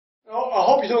I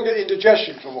hope you don't get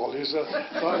indigestion from all this,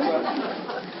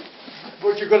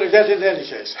 but you're going to get it in any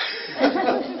case.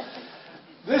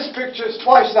 This picture is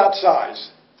twice that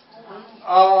size.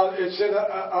 It's in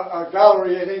a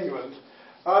gallery in England.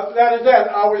 Then again,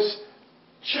 I was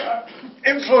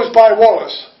influenced by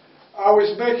Wallace. I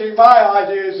was making my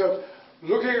ideas of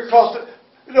looking across the...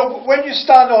 You know, when you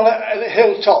stand on a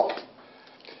hilltop,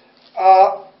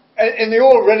 in the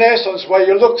old Renaissance where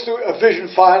you look through a vision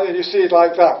finder and you see it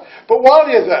like that. But while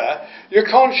you're there, you're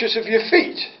conscious of your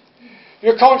feet.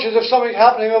 You're conscious of something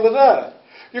happening over there.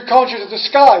 You're conscious of the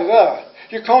sky there.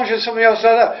 You're conscious of something else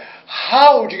there.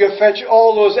 How do you fetch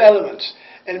all those elements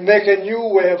and make a new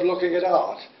way of looking at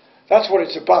art? That's what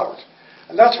it's about.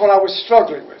 And that's what I was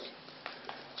struggling with.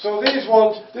 So these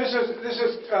ones, this is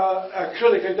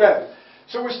acrylic again.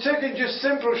 So it's taking just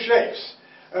simple shapes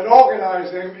and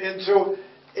organising them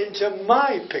into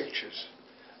my pictures,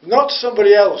 not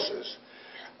somebody else's.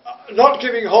 Not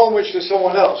giving homage to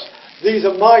someone else. These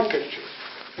are my pictures.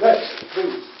 Let's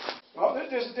do. Well,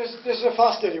 this is a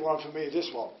fascinating one for me, this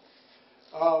one.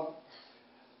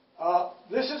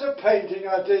 This is a painting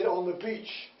I did on the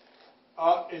beach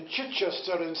in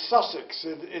Chichester in Sussex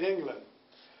in England.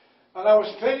 And I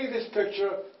was painting this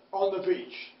picture on the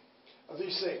beach of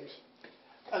these things.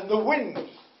 And the wind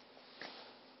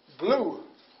blew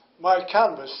my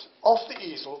canvas off the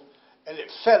easel and it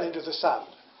fell into the sand.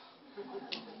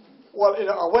 Well, you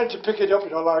know, I went to pick it up, you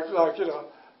know,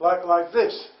 like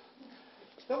this.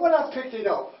 Then when I picked it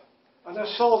up and I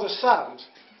saw the sand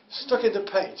stuck in the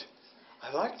paint,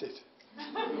 I liked it.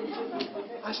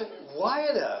 I said, why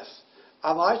on earth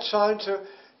am I trying to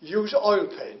use oil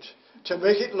paint to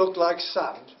make it look like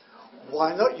sand?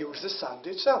 Why not use the sand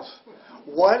itself?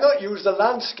 Why not use the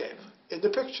landscape in the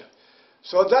picture?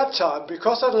 So at that time,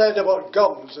 because I'd learned about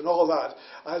gums and all that,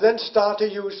 I then started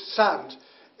to use sand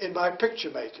in my picture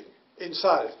making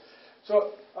inside it.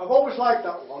 So I've always liked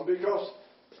that one because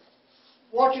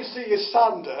what you see is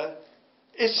sand there,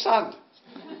 is sand.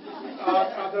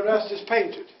 And the rest is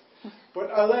painted.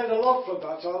 But I learned a lot from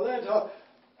that. So I learned how,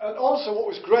 and also what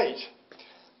was great,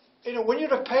 you know, when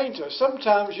you're a painter,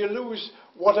 sometimes you lose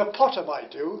what a potter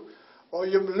might do, or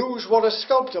you lose what a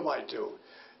sculptor might do.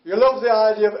 You love the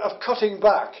idea of cutting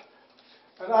back.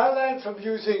 And I learned from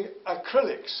using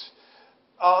acrylics,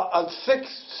 and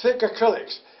thick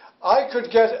acrylics. I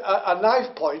could get a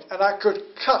knife point and I could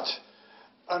cut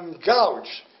and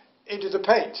gouge into the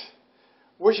paint,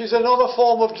 which is another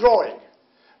form of drawing,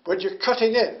 but you're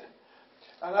cutting in.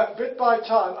 And bit by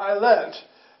time I learned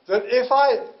that if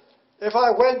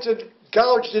I went and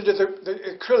gouged into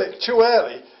the acrylic too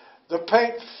early, the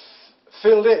paint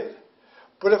filled in.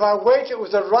 But if I waited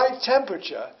with the right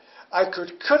temperature, I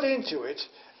could cut into it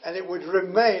and it would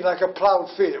remain like a ploughed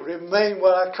field. It would remain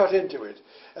where I cut into it.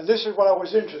 And this is what I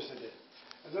was interested in.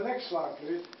 And the next slide,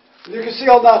 please. And you can see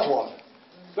on that one.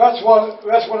 That's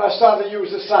when I started to use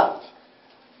the sand.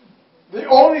 The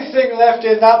only thing left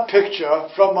in that picture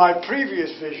from my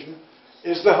previous vision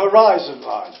is the horizon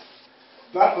line.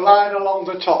 That line along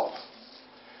the top.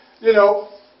 You know,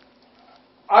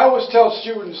 I always tell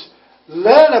students,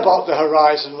 learn about the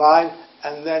horizon line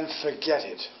and then forget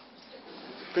it.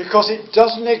 Because it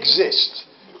doesn't exist.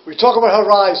 We talk about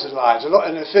horizon lines, a lot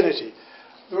in infinity.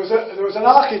 There was an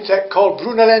architect called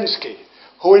Brunelleschi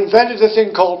who invented a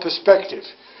thing called perspective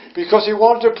because he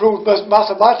wanted to prove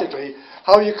mathematically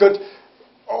how you could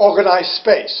organize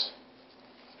space.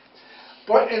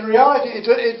 But in reality,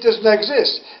 it doesn't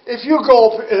exist. If you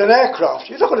go up in an aircraft,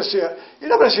 you're not going to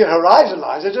see a horizon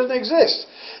line. It doesn't exist.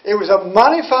 It was a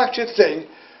manufactured thing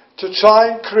to try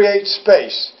and create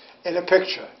space in a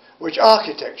picture, which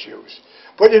architects use.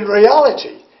 But in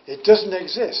reality, it doesn't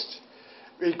exist.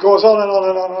 It goes on and on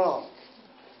and on and on.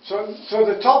 So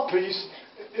the top piece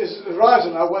is the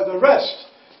horizon line, where the rest.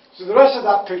 So the rest of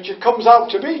that picture comes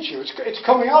out to meet you. It's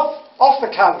coming off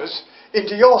the canvas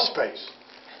into your space.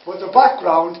 But the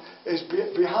background is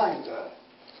behind there.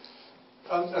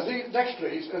 And next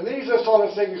please. And these are sort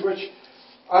of things which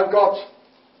I've got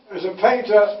as a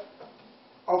painter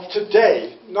of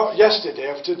today, not yesterday,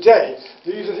 of today.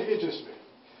 These are the interest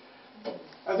me.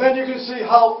 And then you can see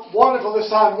how wonderful the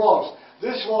sand was.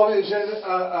 This one is in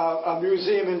a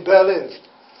museum in Berlin.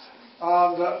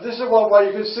 And this is one where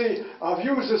you can see I've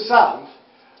used the sand,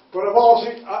 but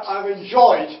I've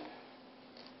enjoyed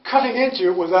cutting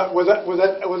into it with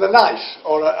a knife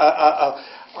or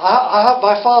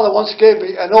my father once gave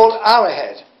me an old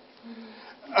arrowhead,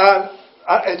 and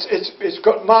it's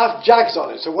got marked jags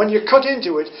on it. So when you cut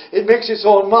into it, it makes its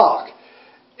own mark.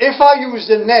 If I used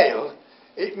a nail,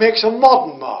 it makes a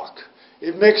modern mark.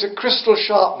 it makes a crystal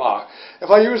sharp mark. If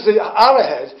I use the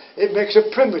arrowhead, it makes a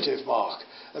primitive mark.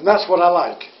 And that's what I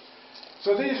like.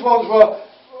 So these ones were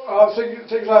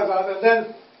things like that. And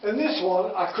then in this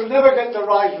one, I could never get the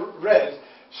right red.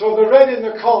 So the red in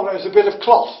the corner is a bit of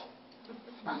cloth.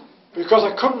 Because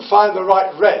I couldn't find the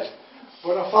right red.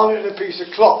 But I found it in a piece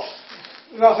of cloth.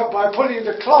 And I thought by putting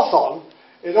the cloth on,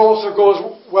 it also goes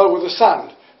well with the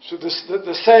sand. So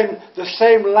the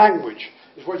same language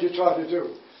is what you try to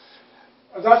do.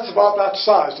 And that's about that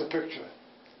size, the picture.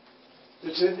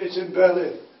 It's in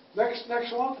Berlin. Next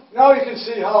one. Now you can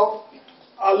see how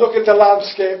I look at the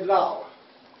landscape now.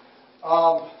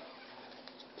 I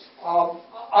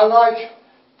like,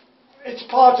 it's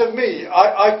part of me.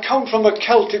 I come from a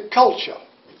Celtic culture.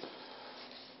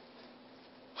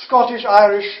 Scottish,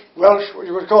 Irish, Welsh, what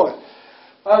you would call it.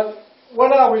 And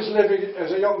when I was living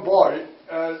as a young boy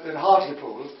in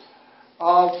Hartlepool,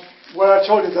 where I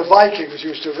told you the Vikings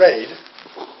used to raid,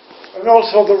 and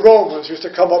also the Romans used to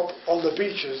come up on the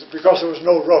beaches because there was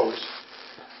no roads,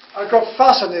 I got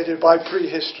fascinated by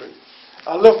prehistory.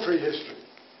 I love prehistory.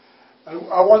 And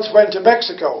I once went to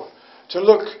Mexico to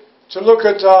look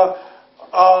at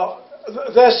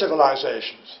their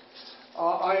civilizations.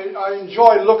 I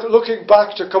enjoy looking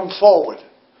back to come forward.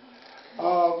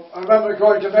 I remember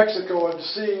going to Mexico and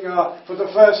seeing for the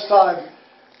first time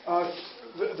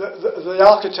the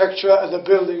architecture and the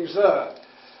buildings there.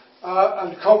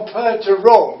 And compared to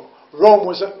Rome, Rome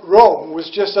was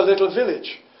just a little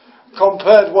village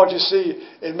compared to what you see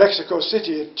in Mexico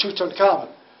City at Tutankhamun.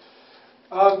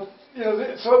 You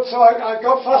know, so I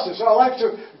got fascinated. So I like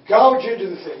to gouge into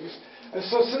the things. And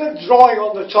so instead of drawing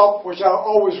on the top, which I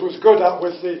always was good at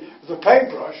with the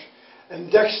paintbrush,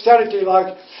 and dexterity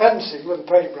like fencing with a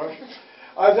paintbrush,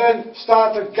 I then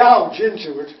start to gouge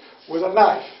into it with a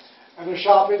knife and a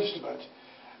sharp instrument.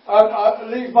 And I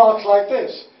leave marks like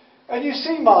this. And you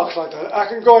see marks like that. I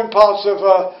can go in parts of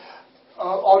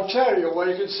Ontario where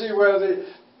you can see where the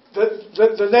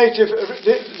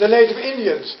native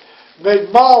Indians made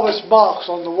marvellous marks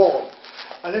on the wall.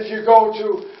 And if you go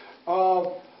to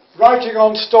Writing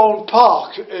on Stone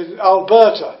Park in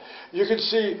Alberta, you can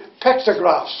see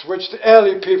pictographs which the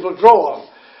early people draw on.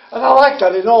 And I like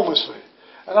that enormously.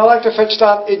 And I like to fetch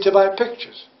that into my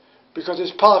pictures because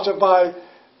it's part of my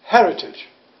heritage.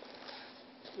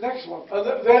 Next one. And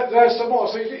there's some more.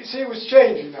 So you can see it was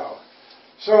changing now.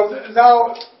 So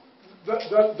now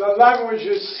the language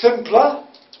is simpler.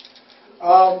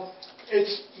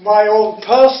 It's my own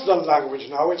personal language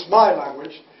now. It's my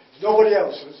language. It's nobody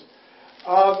else's.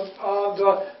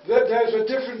 There's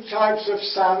different types of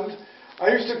sand. I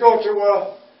used to go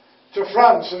to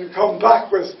France and come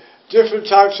back with different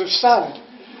types of sand.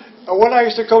 And when I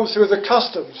used to come through the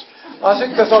customs, I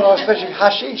think they thought I was fetching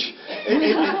hashish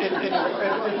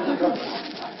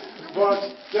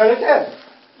But there again,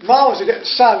 now as you get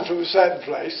sand from a certain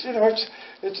place, you know,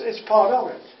 it's part of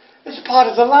it. It's part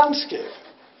of the landscape.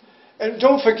 And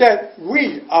don't forget,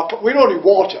 we're not only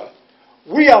water,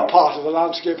 we are part of the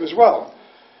landscape as well.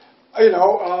 You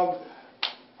know,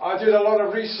 I did a lot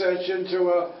of research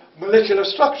into molecular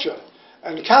structure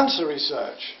and cancer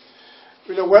research.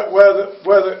 You know, where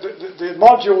the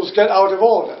modules get out of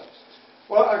order.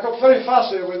 Well, I got very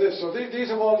fascinated with this. So these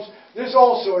are ones. This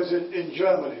also is in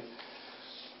Germany.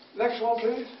 Next one,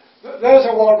 please. There's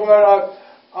a one where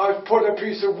I've put a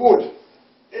piece of wood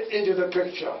into the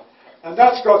picture, and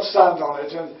that's got sand on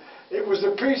it. And it was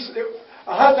the piece.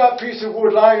 I had that piece of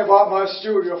wood lying about my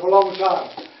studio for a long time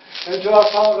until I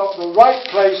found out the right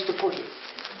place to put it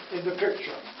in the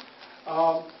picture.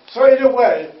 So in a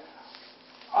way,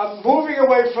 I'm moving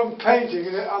away from painting,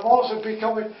 and I'm also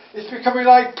becoming. It's becoming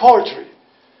like poetry.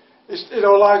 It's, you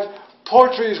know, like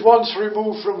poetry is once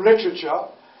removed from literature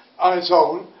on its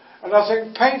own, and I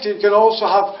think painting can also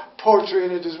have poetry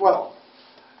in it as well.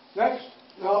 Next.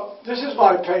 Now, this is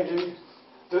my painting,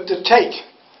 the Tate.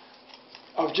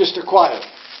 I've just acquired.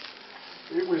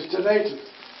 It was donated.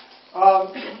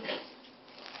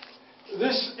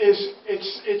 This is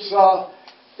it's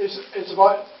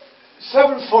about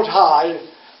 7 foot high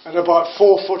and about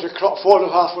 4.5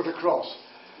 foot across.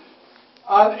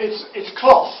 And it's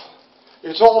cloth.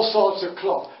 It's all sorts of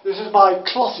cloth. This is my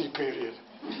clothy period.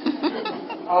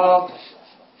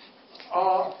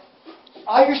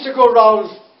 I used to go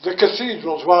around the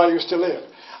cathedrals where I used to live.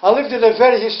 I lived in a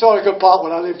very historical part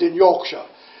when I lived in Yorkshire,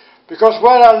 because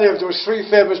where I lived there was 3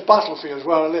 famous battlefields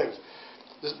where I lived.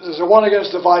 There's the one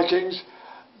against the Vikings,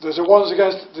 there's the ones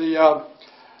against the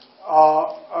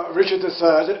Richard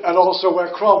III, and also where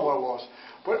Cromwell was.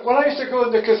 But when I used to go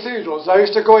in the cathedrals, I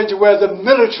used to go into where the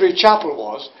military chapel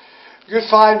was. You'd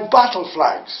find battle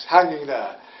flags hanging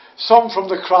there. some from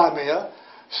the Crimea,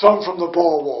 some from the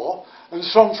Boer War, and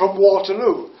some from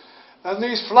Waterloo. And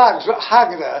these flags were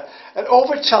hanging there, and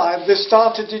over time they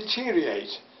start to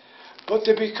deteriorate. But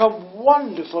they become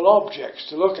wonderful objects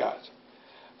to look at.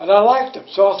 And I liked them,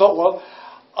 so I thought, well,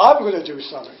 I'm going to do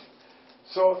something.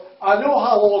 So I know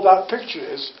how old that picture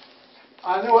is.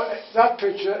 I know that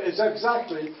picture is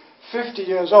exactly 50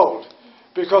 years old,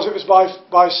 because it was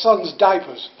my son's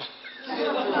diapers.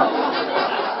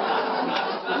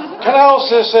 Can I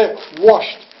also say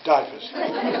washed diapers?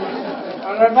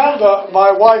 And remember,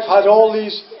 my wife had all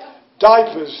these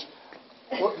diapers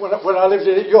when I lived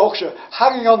in Yorkshire,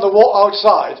 hanging on the wall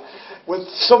outside, with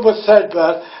some were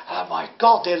threadbare. Oh my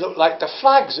God, they look like the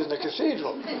flags in the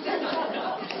cathedral.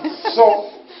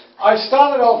 So I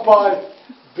started off by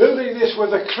building this with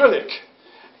acrylic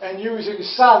and using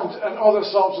sand and other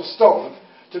sorts of stone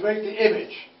to make the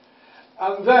image.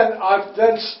 And then I've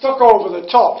then stuck over the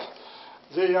top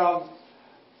the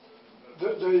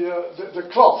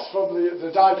cloth from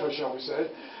the diaper, shall we say,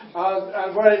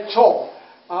 and very tall,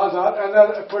 and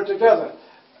then I put it together.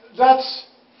 That's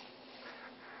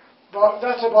about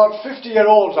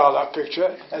 50-year-old now, that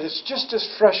picture, and it's just as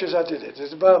fresh as I did it.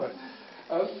 It's perfect.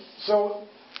 So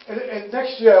in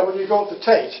next year, when you go to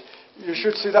Tate, you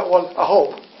should see that one, I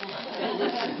hope.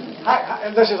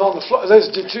 And this is on the floor. There's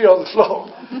the tree on the floor.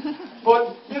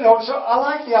 But, you know, so I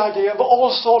like the idea of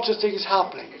all sorts of things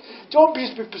happening. Don't be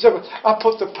specific. I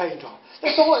put the paint on.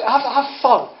 Have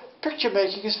fun. Picture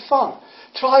making is fun.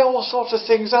 Try all sorts of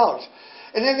things out.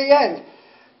 And in the end,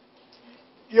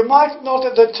 you might not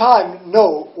at the time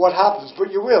know what happens,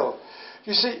 but you will.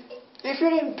 You see, if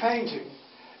you're in painting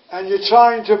and you're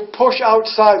trying to push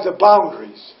outside the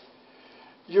boundaries,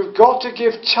 you've got to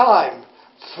give time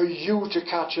for you to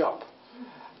catch up.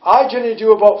 I generally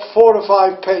do about 4 or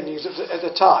 5 paintings at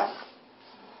a time.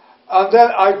 And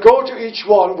then I go to each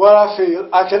one where I feel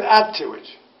I can add to it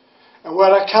and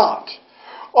where I can't.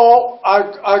 Or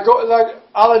I go, like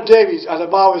Alan Davies had a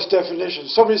marvellous definition.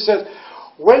 Somebody said,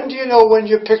 when do you know when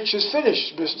your picture's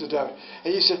finished, Mr. Davies?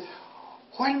 And he said,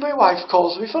 when my wife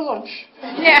calls me for lunch.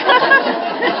 Yeah.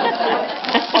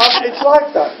 It's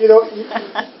like that, you know.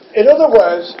 In other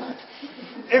words,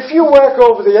 if you work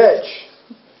over the edge,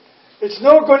 it's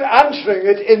no good answering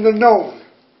it in the known.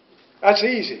 That's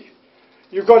easy.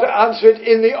 You've got to answer it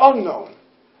in the unknown.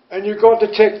 And you've got to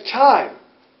take time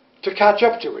to catch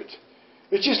up to it.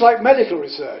 It's just like medical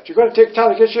research. You've got to take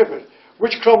time to catch up to it.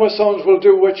 Which chromosomes will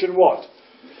do which and what.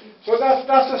 So that's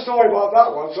the story about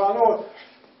that one. So I know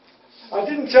I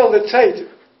didn't tell the Tate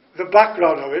the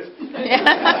background of it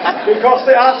because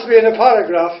they asked me in a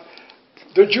paragraph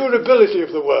the durability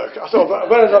of the work. I thought, I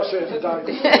better not say it to Dan.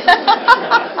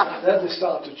 Then they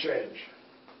start to change.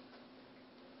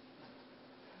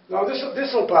 Now this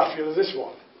will baffle you, this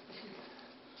one.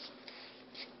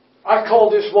 I call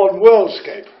this one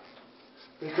Worldscape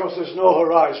because there's no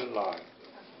horizon line.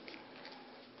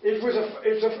 It's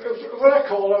what I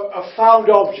call a found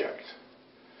object.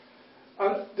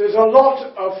 And there's a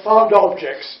lot of found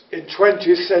objects in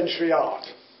 20th century art.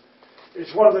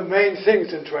 It's one of the main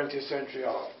things in 20th century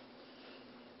art.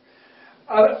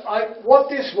 And what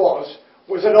this was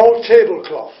an old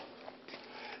tablecloth.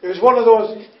 It was one of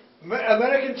those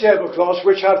American tablecloths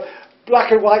which had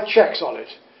black and white checks on it.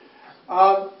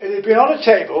 It had been on a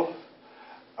table,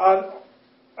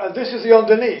 and this is the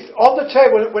underneath. On the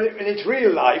table, in its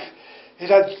real life, it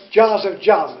had jars of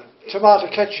jam, tomato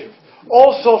ketchup,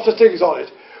 all sorts of things on it,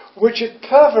 which it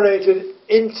perforated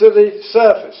into the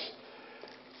surface.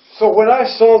 So when I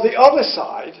saw the other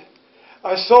side,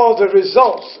 I saw the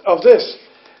results of this,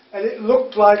 and it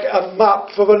looked like a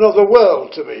map of another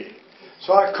world to me.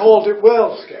 So I called it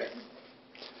Worldscape.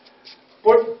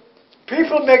 But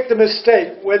people make the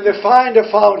mistake when they find a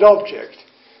found object.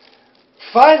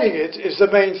 Finding it is the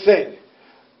main thing.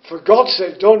 For God's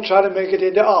sake, don't try to make it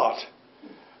into art,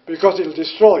 because it'll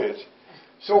destroy it.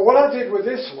 So what I did with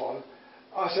this one,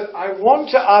 I said, I want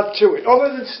to add to it,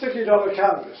 other than sticking it on a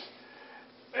canvas.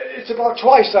 It's about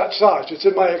twice that size. It's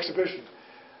in my exhibition.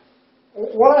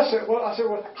 What I said,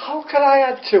 well, how can I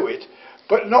add to it,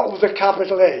 but not with a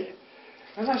capital A?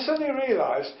 And I suddenly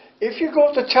realised, if you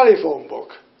go to the telephone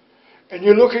book, and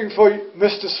you're looking for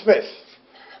Mr. Smith,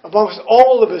 amongst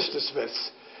all the Mr.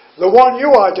 Smiths, the one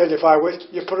you identify with,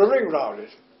 you put a ring round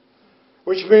it.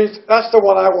 Which means, that's the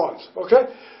one I want,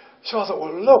 okay? So I thought,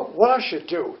 well, look, what I should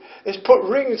do is put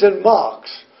rings and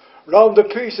marks round the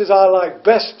pieces I like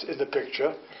best in the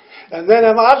picture, and then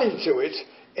I'm adding to it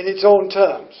in its own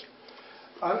terms.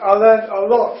 And I learned a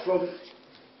lot from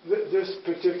this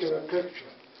particular picture.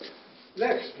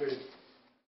 Next, please.